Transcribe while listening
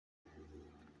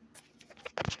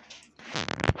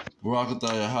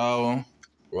Barakatah Yahweh,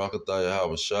 Barakatah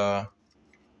Yahweh Shah,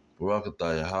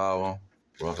 Barakatah Yahweh,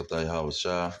 Barakatah Yahweh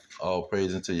Shah. All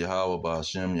praise unto Yahweh,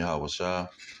 Bahashem Yahweh Shah,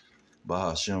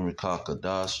 Bahashem Rikah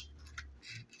Kadash.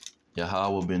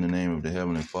 Yahweh being the name of the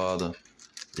Heavenly Father,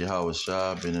 Yahweh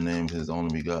Shah being the name of His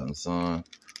only begotten Son,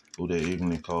 who they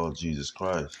ignorantly call Jesus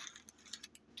Christ.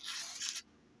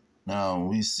 Now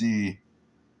we see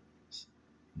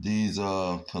these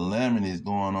calamities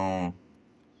going on.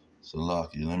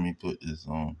 Salaki, let me put this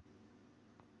on.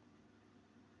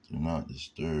 Do not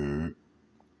disturb.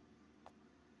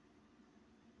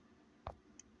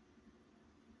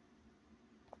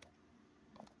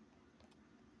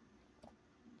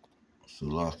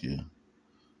 Salakia.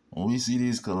 When we see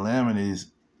these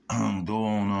calamities go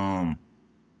on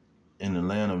in the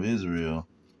land of Israel,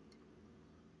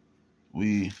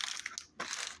 we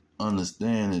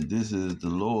understand that this is the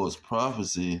Lord's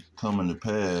prophecy coming to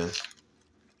pass.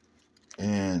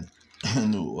 And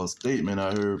a statement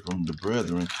I heard from the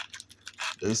brethren,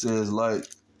 they says like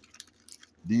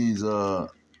these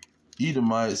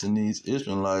Edomites and these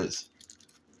Ishmaelites,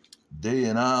 they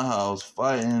in our house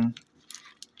fighting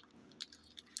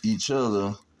each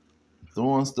other,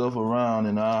 throwing stuff around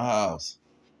in our house,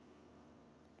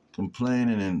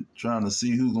 complaining and trying to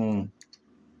see who's gonna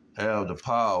have the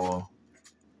power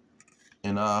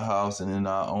in our house and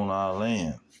on our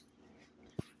land.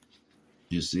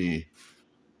 You see,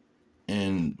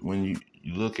 and when you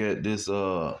look at this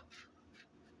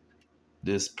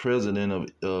this president of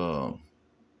the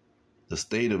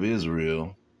state of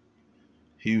Israel,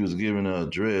 he was giving an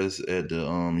address at the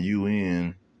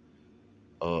UN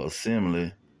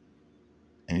assembly,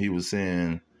 and he was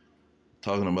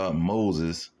talking about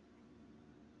Moses,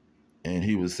 and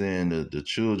he was saying that the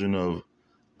children of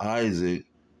Isaac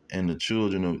and the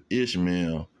children of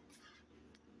Ishmael,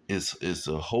 it's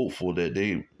hopeful that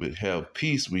they would have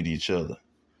peace with each other.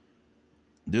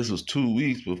 This was 2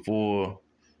 weeks before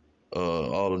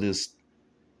all of this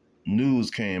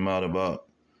news came out about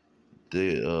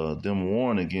them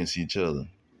warring against each other.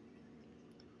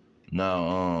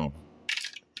 Now,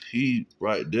 he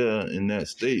right there in that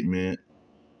statement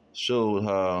showed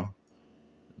how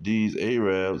these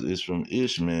Arabs is from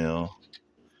Ishmael,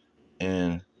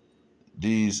 and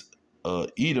these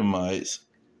Edomites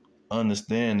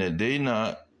understand that they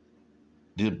not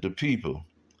the people,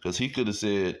 because he could have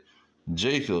said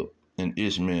Jacob and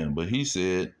Ishmael, but he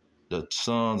said the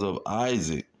sons of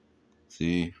Isaac.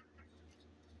 See,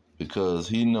 because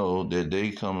he know that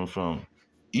they coming from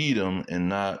Edom and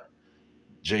not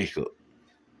Jacob.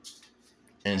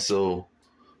 And so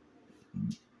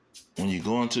when you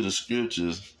go into the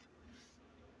scriptures,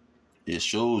 it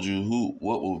shows you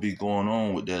what will be going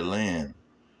on with that land.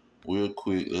 Real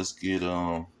quick, let's get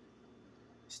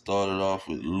started off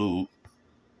with Luke.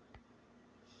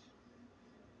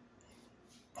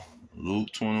 Luke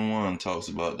 21 talks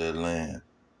about that land.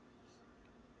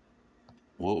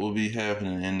 What will be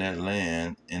happening in that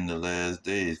land in the last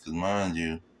days? Because mind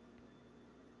you,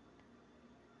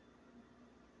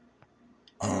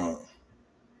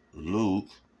 Luke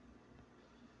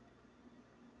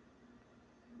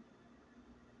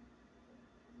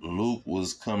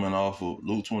was coming off of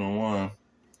Luke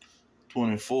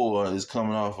 21:24 is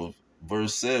coming off of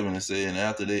verse 7 and saying,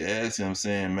 after they asked him,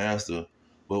 saying, Master,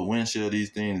 but when shall these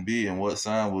things be, and what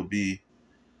sign would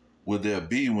there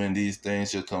be when these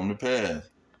things shall come to pass?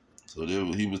 So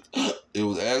it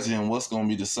was asking him, what's going to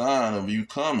be the sign of you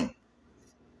coming?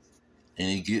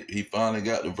 And he finally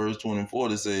got to verse 24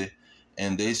 to say,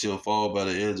 and they shall fall by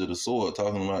the edge of the sword,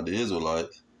 talking about the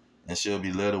Israelites, and shall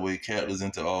be led away captives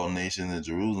into all nations, and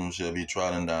Jerusalem shall be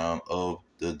trodden down of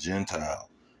the Gentiles.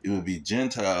 It would be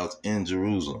Gentiles in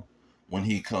Jerusalem when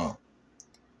he come,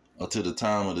 until the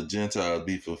time of the Gentiles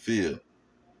be fulfilled.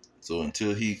 So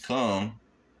until he come,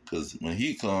 because when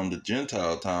he come, the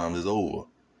Gentile time is over.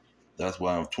 That's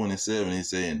why in 27 he's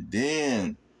saying,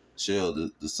 then shall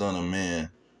the Son of Man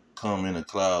come in a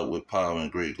cloud with power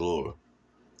and great glory.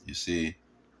 You see?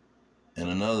 And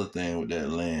another thing with that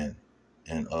land,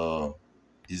 in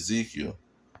Ezekiel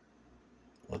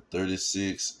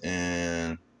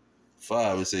 36:5,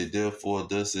 it say, therefore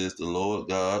thus says the Lord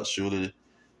God, surely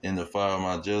in the fire of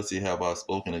my jealousy have I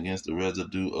spoken against the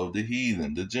residue of the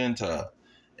heathen, the Gentile,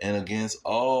 and against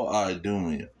all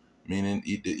Idumea, meaning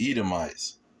the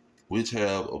Edomites, which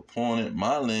have appointed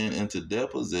my land into their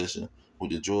possession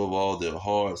with the joy of all their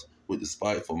hearts, with the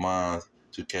spiteful minds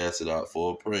to cast it out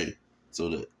for a prey. So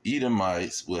the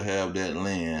Edomites will have that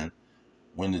land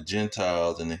when the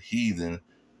Gentiles and the heathen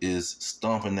is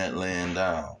stomping that land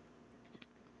down.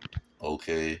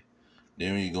 Okay,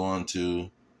 then we go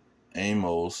into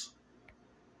Amos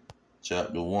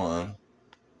chapter 1,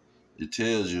 it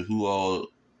tells you who are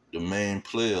the main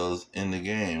players in the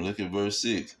game. Look at verse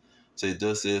 6. Say,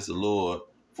 thus says the Lord,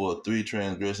 for 3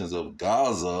 transgressions of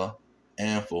Gaza,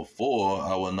 and for 4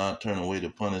 I will not turn away the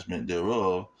punishment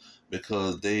thereof,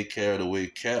 because they carried away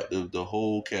captive the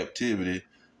whole captivity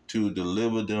to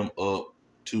deliver them up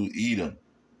to Edom.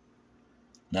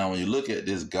 Now, when you look at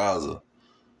this Gaza,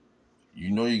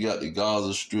 you know you got the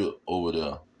Gaza Strip over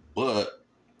there, but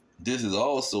this is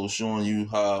also showing you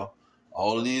how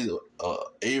all of these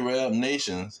Arab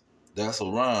nations that's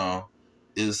around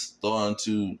is starting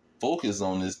to focus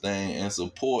on this thing and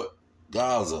support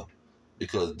Gaza,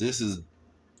 because this is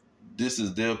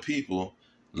their people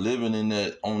living in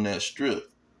that on that strip.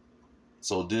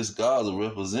 So this Gaza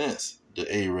represents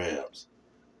the Arabs.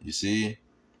 You see?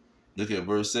 Look at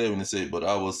verse 7. It says, but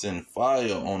I will send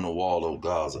fire on the wall of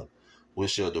Gaza,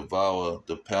 which shall devour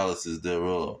the palaces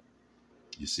thereof.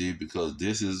 You see, because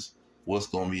this is what's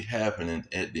going to be happening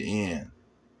at the end.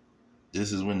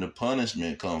 This is when the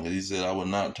punishment comes. He said, I will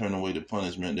not turn away the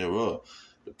punishment thereof.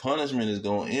 The punishment is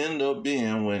going to end up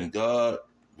being when God,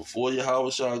 before Yahweh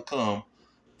shall come,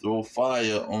 throw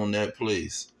fire on that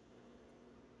place.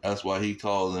 That's why he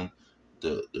calling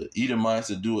the Edomites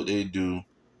to do what they do,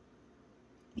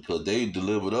 because they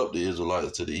delivered up the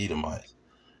Israelites to the Edomites.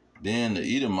 Then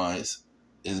the Edomites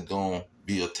is going to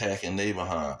be attacking their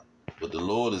behind. But the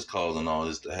Lord is causing all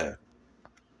this to happen.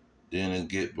 Then it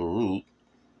get Baruch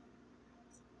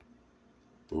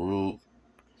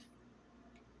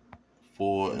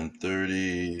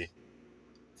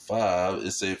 4:35.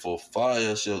 It say, for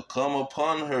fire shall come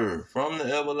upon her from the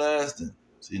everlasting.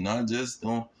 See, not just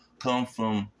gonna come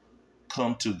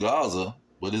to Gaza,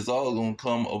 but it's all gonna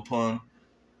come upon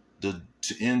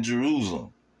in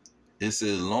Jerusalem. It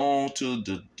says, long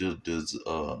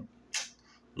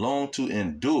to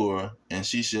endure, and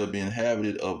she shall be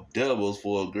inhabited of devils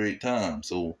for a great time.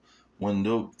 So when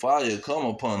the fire come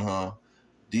upon her,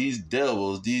 these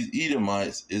devils, these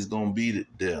Edomites, is going to be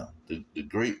there. The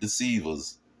great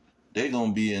deceivers, they're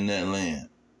going to be in that land.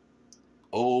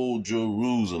 Old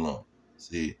Jerusalem.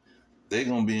 See, they're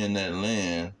going to be in that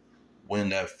land when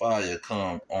that fire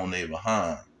come on their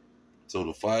behind. So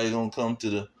the fire going to come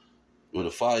the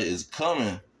fire is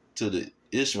coming to the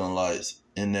Ishmaelites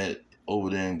in that over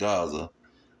there in Gaza,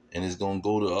 and it's going to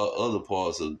go to other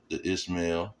parts of the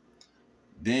Ishmael.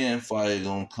 Then fire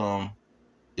going to come.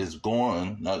 It's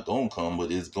going, not going to come,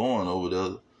 but it's going over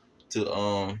there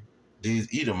to these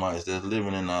Edomites that's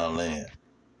living in our land.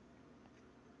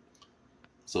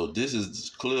 So this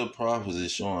is clear prophecy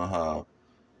showing how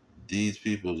these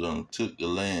people done took the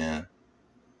land,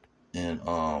 and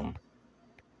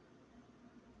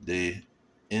they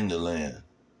in the land.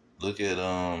 Look at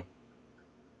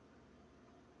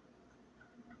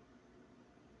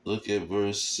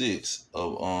verse 6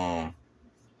 of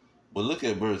but look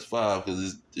at verse 5,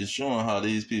 because it's showing how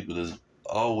these people is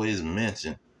always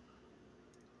mentioned.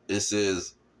 It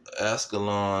says,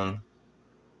 Ascalon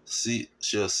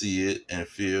shall see it and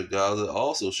fear. Gaza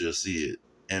also shall see it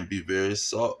and be very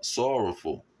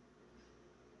sorrowful.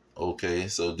 Okay,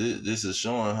 so this is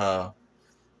showing how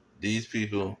these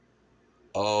people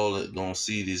all gonna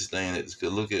see these things.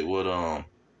 Look at what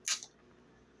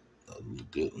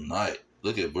good night.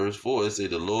 Look at verse 4. It say,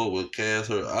 the Lord will cast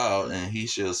her out, and he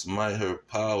shall smite her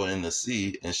power in the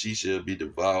sea, and she shall be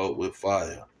devoured with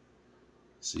fire.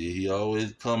 See, he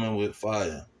always coming with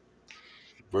fire.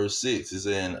 Verse 6 is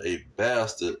saying, a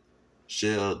bastard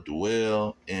shall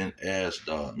dwell in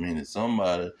Ashdod, meaning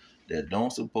somebody that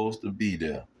don't supposed to be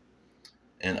there.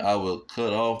 And I will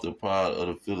cut off the pride of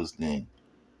the Philistine.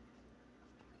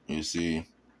 You see,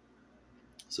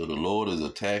 so the Lord is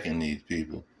attacking these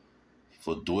people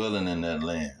for dwelling in that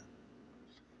land.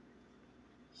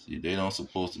 See, they don't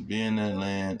supposed to be in that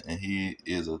land, and he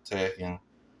is attacking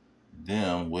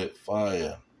them with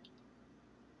fire,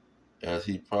 as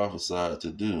he prophesied to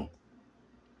do.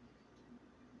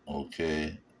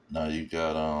 Okay, now you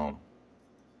got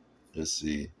let's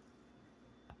see,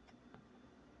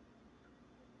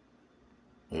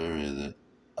 where is it?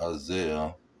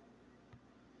 Isaiah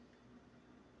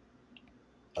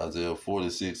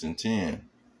 46:10.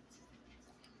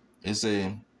 It's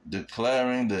a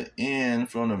declaring the end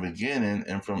from the beginning,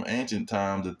 and from ancient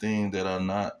times the things that are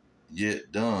not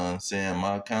yet done, saying,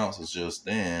 my counsel shall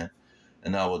stand,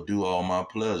 and I will do all my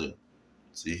pleasure.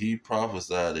 See, he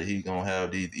prophesied that he gonna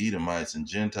have these Edomites and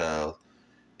Gentiles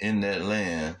in that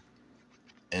land,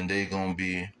 and they gonna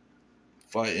be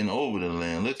fighting over the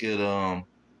land. Look at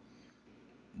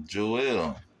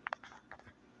Joel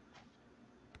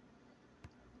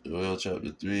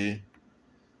chapter 3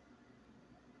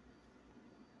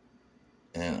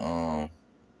 and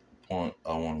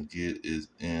get is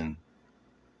in,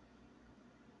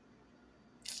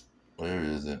 where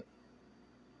is it?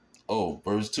 Oh,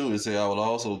 verse 2, it say, I will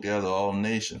also gather all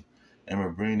nations and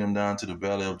will bring them down to the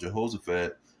valley of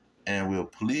Jehoshaphat and will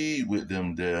plead with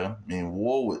them there, mean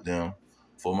war with them,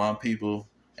 for my people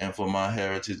and for my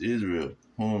heritage Israel,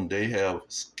 whom they have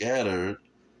scattered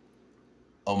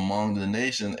among the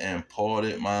nations and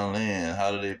parted my land.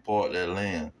 How do they part that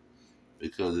land?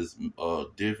 Because it's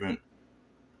different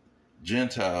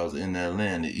Gentiles in that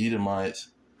land. The Edomites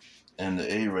and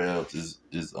the Arabs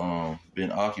is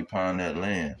been occupying that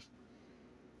land.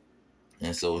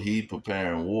 And so he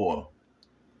preparing war.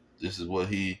 This is what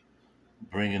he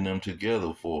bringing them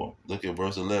together for. Look at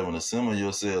verse 11. Assemble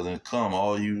yourselves and come,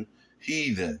 all you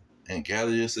heathen, and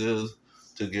gather yourselves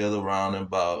together round and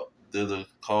about. Thither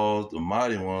cause the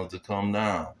mighty ones to come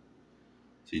down.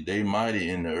 See, they mighty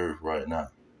in the earth right now.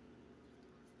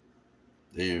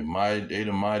 They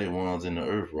the mighty ones in the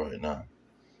earth right now.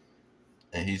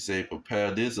 And he say,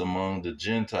 prepare this among the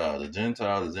Gentiles. The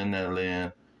Gentiles is in that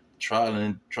land,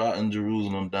 trotting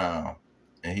Jerusalem down.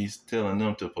 And he's telling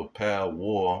them to prepare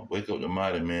war, wake up the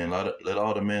mighty men, let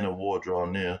all the men of war draw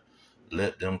near,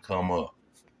 let them come up.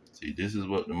 See, this is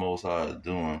what the Most High is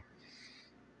doing.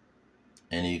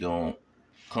 And he going to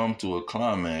come to a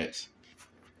climax.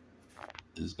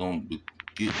 It's going to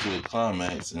get to a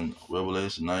climax in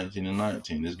Revelation 19 and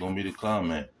 19. It's going to be the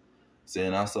climax.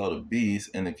 Saying, I saw the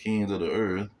beast and the kings of the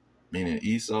earth, meaning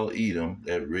Esau, Edom,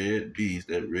 that red beast,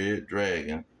 that red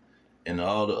dragon, and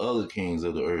all the other kings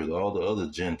of the earth, all the other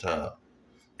Gentiles,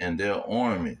 and their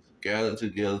armies gathered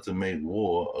together to make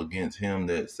war against him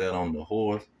that sat on the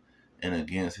horse and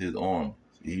against his army.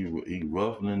 He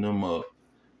ruffling them up,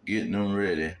 getting them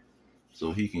ready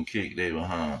so he can kick they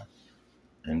behind.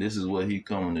 And this is what he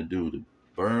coming to do, to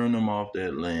burn them off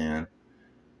that land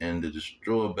and to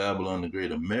destroy Babylon the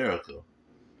Great, America.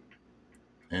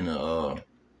 And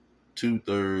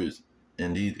 2/3,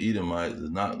 and these Edomites is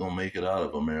not gonna make it out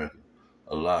of America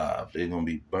alive. They're gonna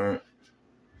be burnt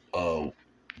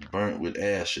with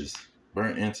ashes,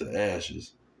 burnt into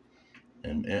ashes.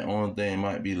 And the only thing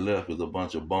might be left is a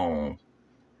bunch of bones.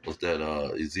 What's that,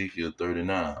 Ezekiel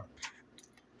 39.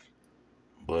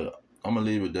 But I'm gonna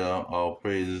leave it there. All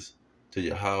praises to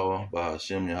Yahweh,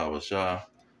 Bahashem Yahweh Shah,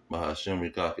 Bahashem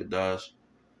Yikakadash.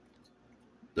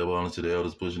 Double honor to the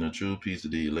elders pushing the truth. Peace to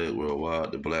the elect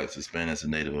worldwide, the blacks, Hispanics,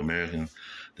 and Native Americans,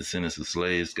 descendants of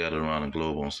slaves scattered around the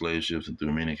globe on slave ships and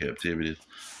through many captivities.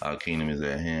 Our kingdom is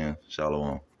at hand.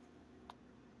 Shalom.